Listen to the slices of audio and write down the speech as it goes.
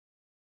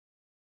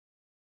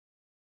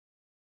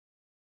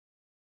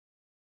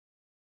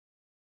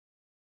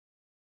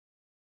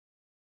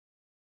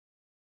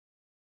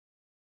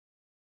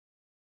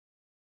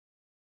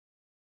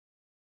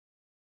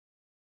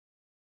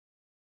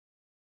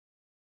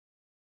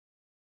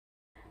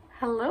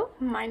Hello,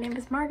 my name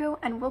is Margot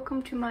and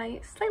welcome to my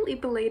slightly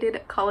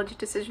belated college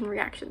decision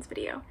reactions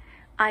video.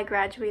 I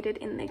graduated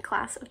in the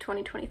class of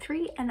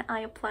 2023 and I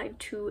applied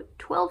to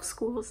 12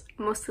 schools,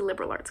 mostly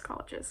liberal arts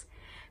colleges.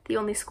 The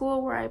only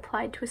school where I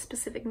applied to a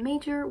specific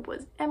major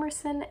was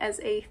Emerson as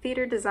a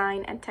theater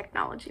design and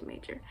technology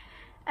major.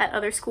 At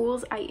other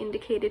schools, I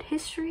indicated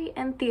history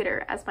and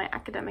theater as my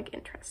academic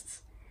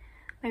interests.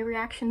 My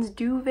reactions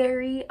do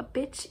vary a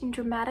bit in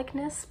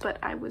dramaticness, but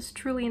I was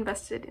truly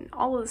invested in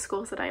all of the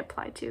schools that I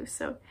applied to,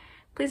 so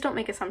please don't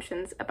make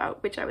assumptions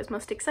about which I was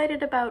most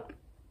excited about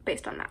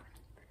based on that.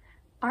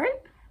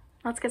 Alright,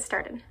 let's get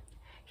started.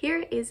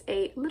 Here is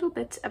a little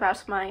bit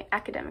about my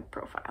academic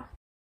profile.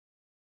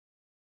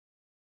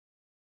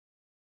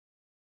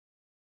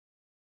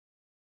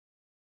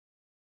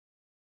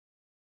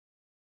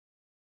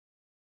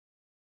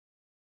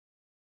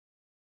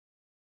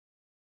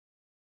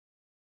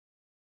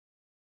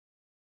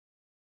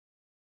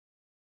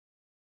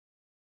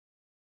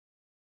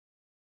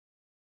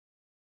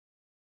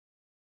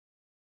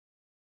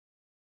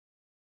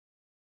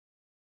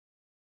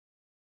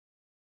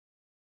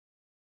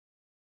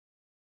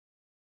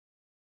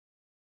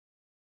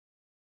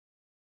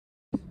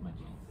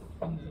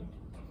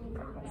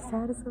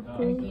 Status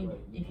update.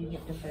 If you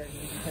get deferred,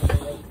 you can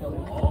come late till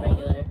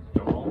regular.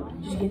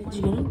 Did you get it?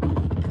 Did you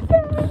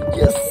get it?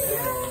 Yes!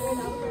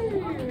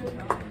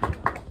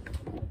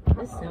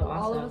 That's so awesome.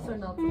 All of us are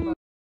not.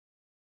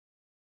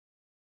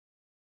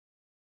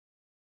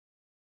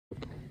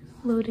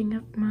 Loading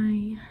up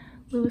my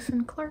Lewis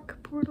and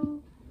Clark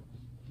portal.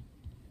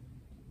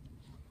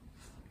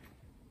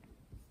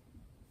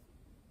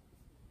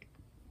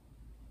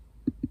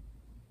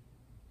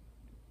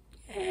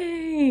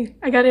 Yay!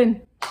 I got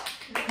in.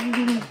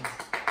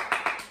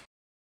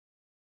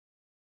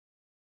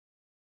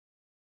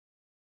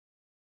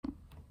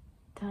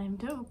 Time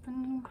to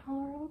open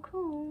Colorado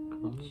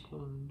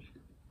College.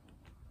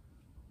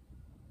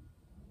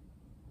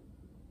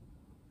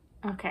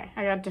 Okay,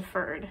 I got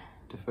deferred.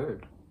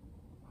 Deferred.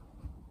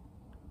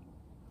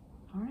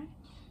 All right.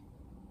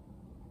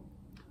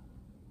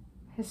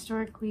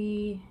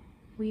 Historically,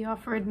 we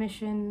offer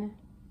admission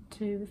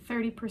to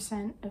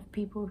 30% of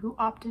people who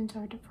opt into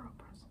our deferral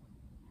process.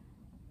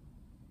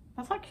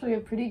 That's actually a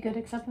pretty good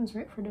acceptance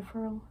rate for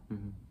deferral.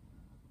 Mm-hmm.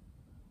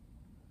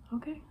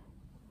 Okay.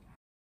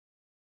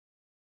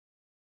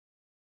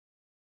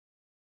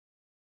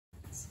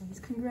 Says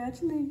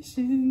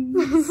congratulations.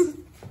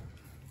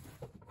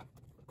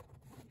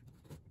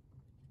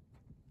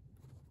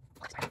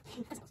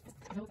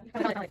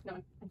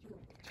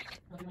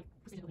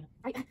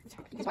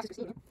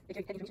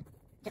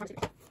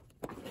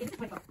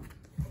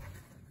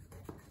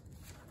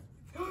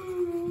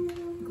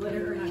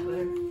 Glitter or not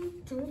glitter?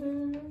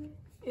 Glitter.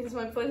 It is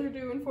my pleasure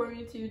to inform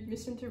you to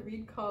admission to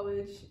Reed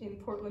College in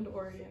Portland,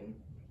 Oregon.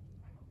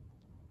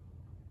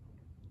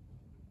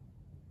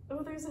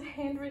 Oh, there's a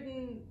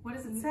handwritten... What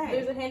does it say?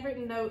 There's a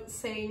handwritten note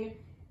saying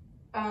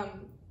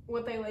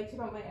what they liked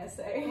about my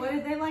essay. What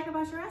did they like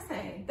about your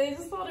essay? They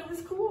just thought it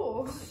was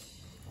cool.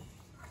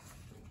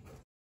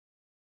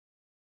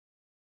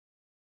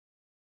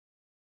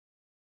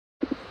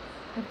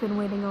 I've been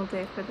waiting all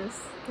day for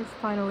this. There's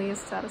finally a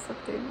status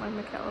update in my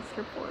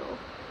McAllister portal.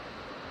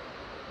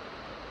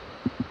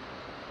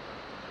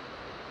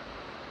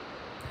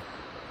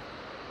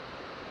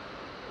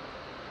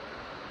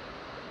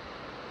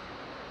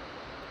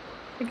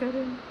 I got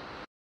in.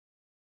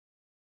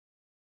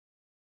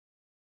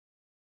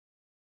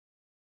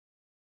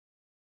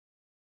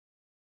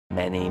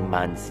 Many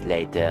months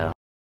later.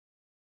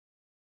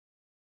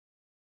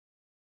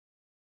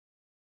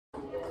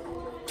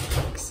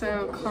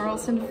 So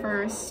Carlson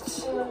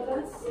first.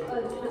 That's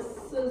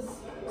Tessa's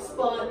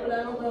spot, but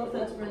I don't know if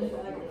that's running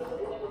back or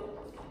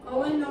not.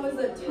 All I know is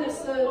that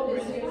Tessa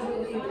is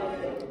usually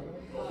there.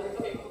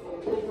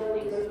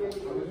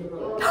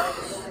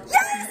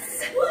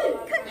 Yes!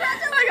 What?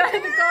 Congratulations! I got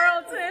into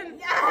Carlton!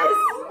 Yes!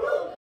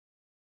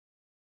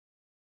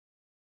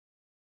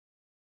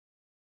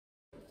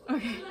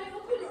 Okay. When I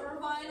open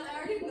Irvine, I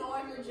already know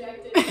I'm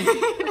rejected. Oh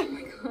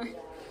my god.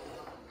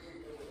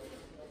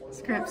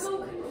 Scripts.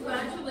 Oh,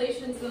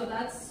 congratulations, though.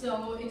 That's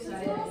so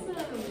exciting. Awesome.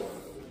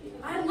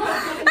 I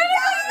love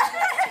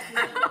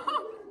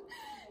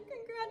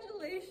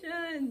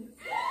Congratulations!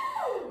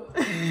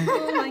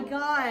 Oh my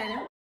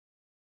god.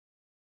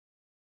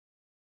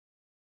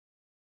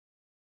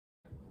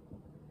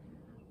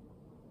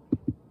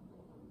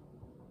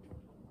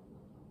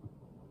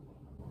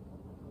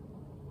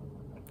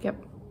 Yep.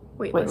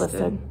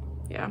 Waitlisted.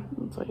 Yeah.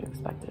 That's what you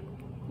expected.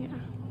 Yeah.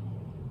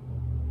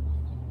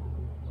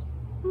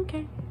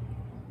 Okay.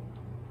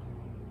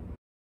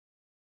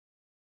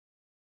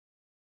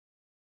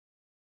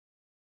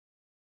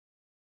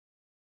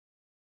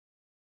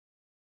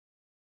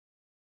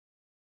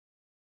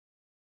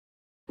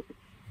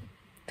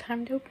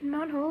 Time to open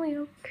Mount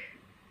Holyoke.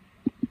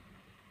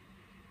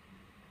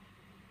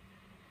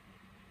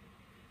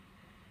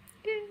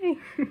 Yay!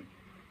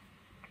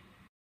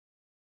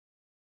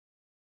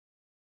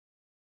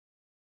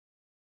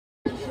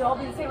 should all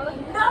be the same. I'm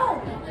like,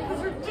 no! Because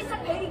we're just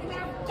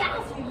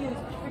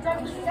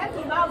going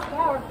 70 miles per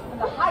hour on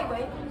the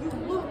highway,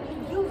 you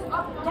use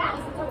up gas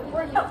until it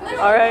burns out.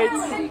 All right.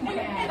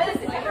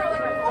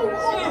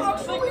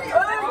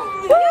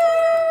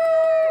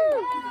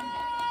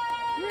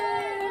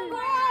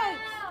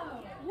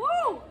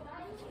 Woo!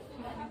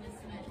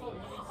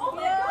 Oh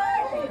my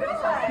gosh!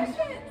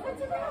 Congratulations!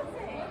 That's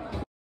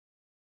amazing!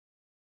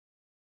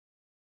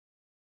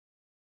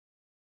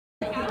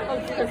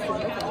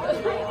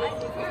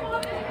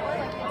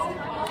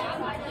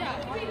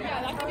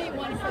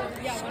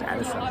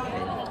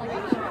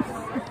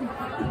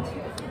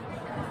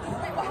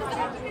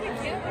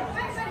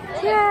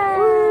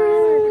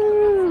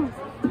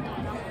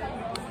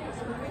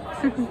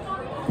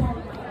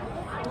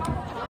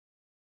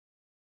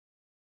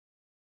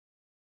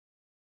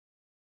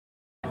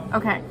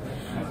 Okay.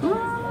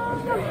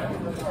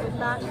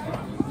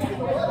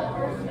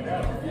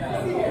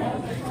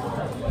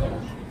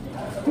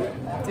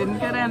 Didn't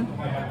get in.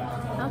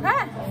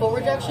 Okay. Full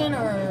rejection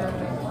or?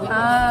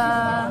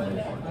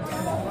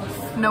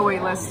 No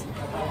wait list.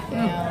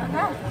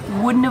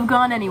 Yeah. Wouldn't have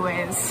gone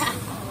anyways.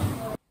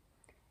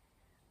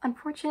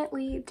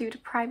 Unfortunately, due to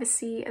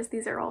privacy, as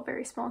these are all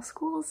very small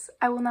schools,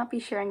 I will not be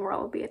sharing where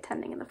I'll be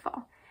attending in the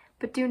fall.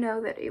 But do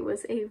know that it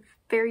was a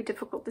very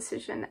difficult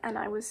decision, and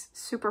I was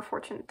super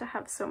fortunate to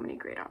have so many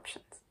great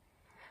options.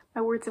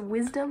 My words of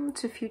wisdom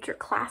to future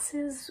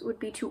classes would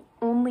be to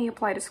only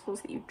apply to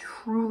schools that you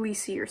truly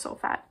see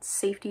yourself at,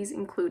 safeties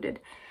included,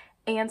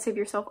 and save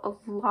yourself a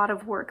lot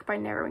of work by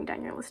narrowing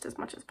down your list as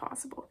much as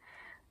possible.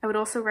 I would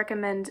also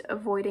recommend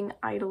avoiding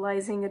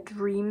idolizing a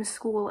dream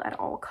school at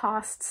all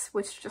costs,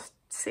 which just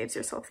saves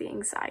yourself the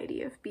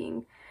anxiety of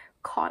being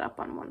caught up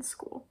on one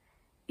school.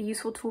 A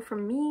useful tool for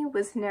me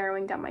was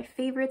narrowing down my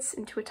favorites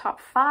into a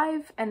top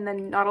 5 and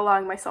then not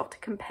allowing myself to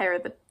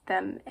compare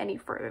them any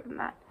further than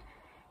that.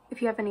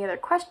 If you have any other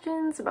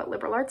questions about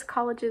liberal arts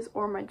colleges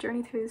or my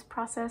journey through this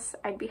process,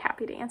 I'd be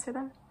happy to answer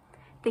them.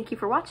 Thank you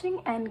for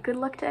watching, and good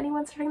luck to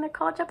anyone starting their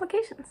college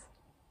applications!